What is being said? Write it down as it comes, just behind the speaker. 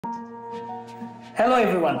Hello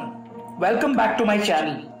everyone, welcome back to my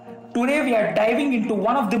channel. Today we are diving into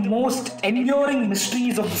one of the most enduring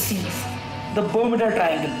mysteries of the seas, the Bermuda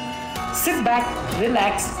Triangle. Sit back,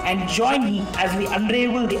 relax and join me as we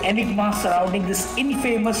unravel the enigma surrounding this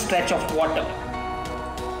infamous stretch of water.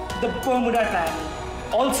 The Bermuda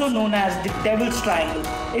Triangle, also known as the Devil's Triangle,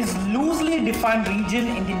 is a loosely defined region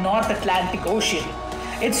in the North Atlantic Ocean.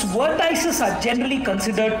 Its vertices are generally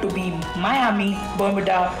considered to be Miami,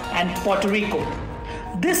 Bermuda, and Puerto Rico.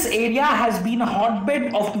 This area has been a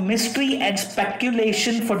hotbed of mystery and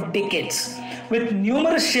speculation for decades, with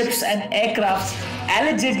numerous ships and aircrafts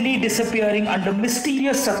allegedly disappearing under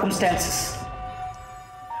mysterious circumstances.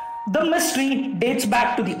 The mystery dates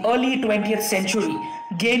back to the early 20th century,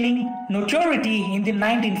 gaining notoriety in the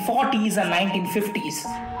 1940s and 1950s.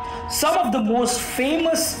 Some of the most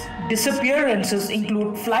famous disappearances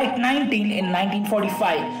include Flight 19 in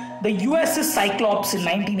 1945, the USS Cyclops in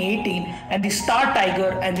 1918, and the Star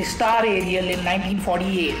Tiger and the Star Ariel in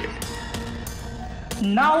 1948.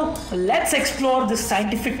 Now, let's explore this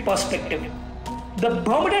scientific perspective. The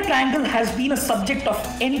Bermuda Triangle has been a subject of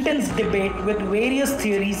intense debate, with various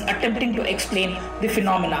theories attempting to explain the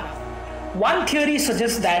phenomena. One theory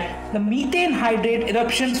suggests that the methane hydrate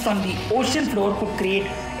eruptions from the ocean floor could create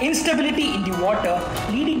instability in the water,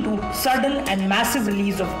 leading to sudden and massive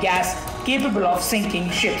release of gas capable of sinking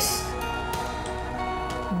ships.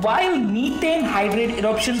 While methane hydrate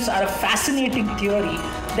eruptions are a fascinating theory,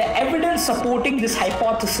 the evidence supporting this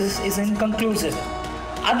hypothesis is inconclusive.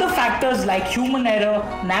 Other factors like human error,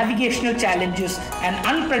 navigational challenges, and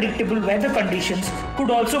unpredictable weather conditions could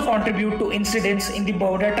also contribute to incidents in the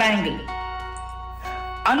Bermuda Triangle.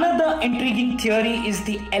 Another intriguing theory is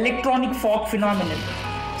the electronic fog phenomenon.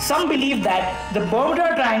 Some believe that the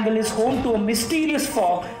Bermuda Triangle is home to a mysterious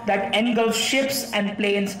fog that engulfs ships and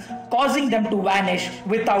planes, causing them to vanish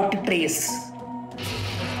without a trace.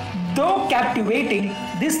 Though captivating,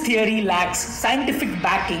 this theory lacks scientific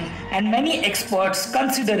backing, and many experts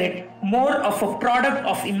consider it more of a product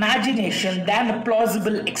of imagination than a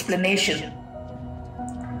plausible explanation.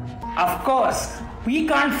 Of course, we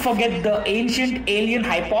can't forget the ancient alien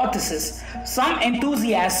hypothesis. Some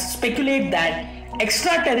enthusiasts speculate that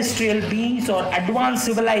extraterrestrial beings or advanced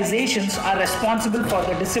civilizations are responsible for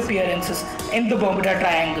the disappearances in the Bermuda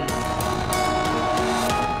Triangle.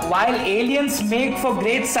 While aliens make for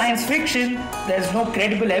great science fiction, there is no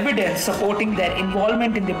credible evidence supporting their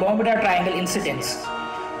involvement in the Bermuda Triangle incidents.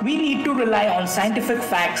 We need to rely on scientific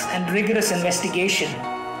facts and rigorous investigation.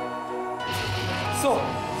 So,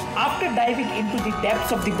 after diving into the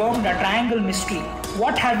depths of the Bermuda Triangle mystery,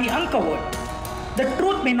 what have we uncovered? The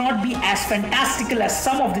truth may not be as fantastical as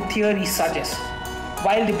some of the theories suggest.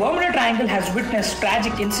 While the Bermuda Triangle has witnessed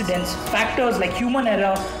tragic incidents, factors like human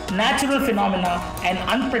error, natural phenomena, and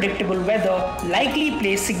unpredictable weather likely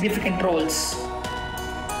play significant roles.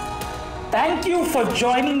 Thank you for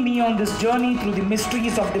joining me on this journey through the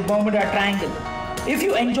mysteries of the Bermuda Triangle. If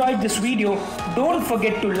you enjoyed this video, don't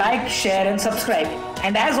forget to like, share, and subscribe.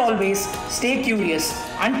 And as always, stay curious.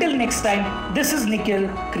 Until next time, this is Nikhil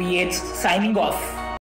Creates signing off.